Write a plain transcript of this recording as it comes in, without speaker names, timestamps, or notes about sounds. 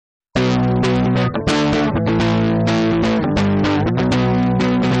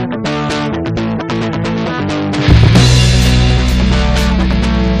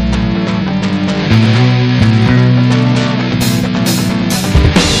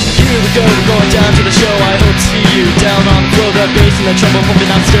we go, we're going down to the show. I hope to see you down on the floor. The bass and the treble pumping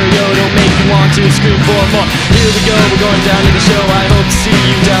out stereo, it'll make you want to scream for more. Here we go, we're going down to the show. I hope to see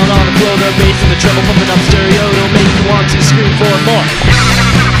you down on the floor. The bass and the treble pumping out stereo, it'll make you want to scream for more.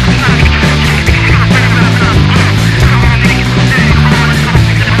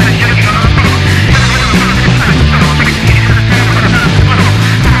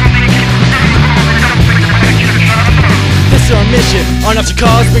 Our mission, on after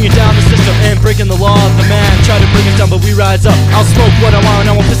cars, bringing down the system and breaking the law of the man. Try to bring us down, but we rise up. I'll smoke what I want,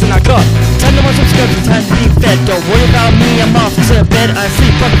 I won't piss in that cup. Time to watch subscribe, it's time to be fed. Don't worry about me, I'm off to bed. I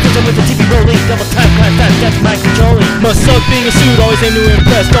sleep on the prison with the TV rolling. Double time, climb fast, that's my controlling. Must suck being a suit, always aim to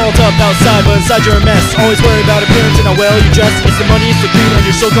impress. Dolled up outside, but inside you're a mess. Always worry about appearance and how well you dress. It's the money, it's the cream, and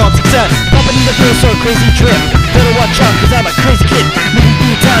your so-called success. Company that feels so crazy trip. Better watch out, cause I'm a crazy kid. Moving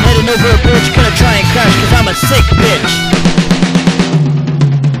through town, heading over a bridge. Gonna try and crash, cause I'm a sick bitch.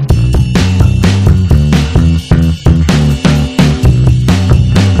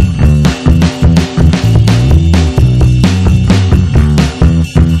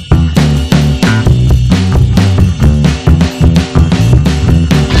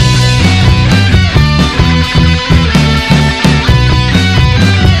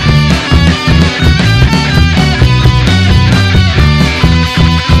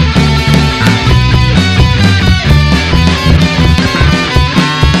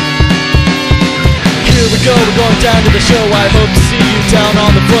 We're going down to the show. I hope to see you down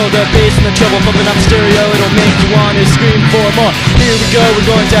on the floor. The bass and the treble pumping up stereo, it'll make you want to scream for more. Here we go, we're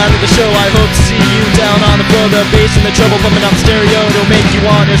going down to the show. I hope to see you down on the floor. The bass and the treble pumping up stereo, it'll make you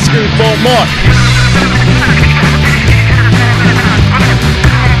want to scream for more.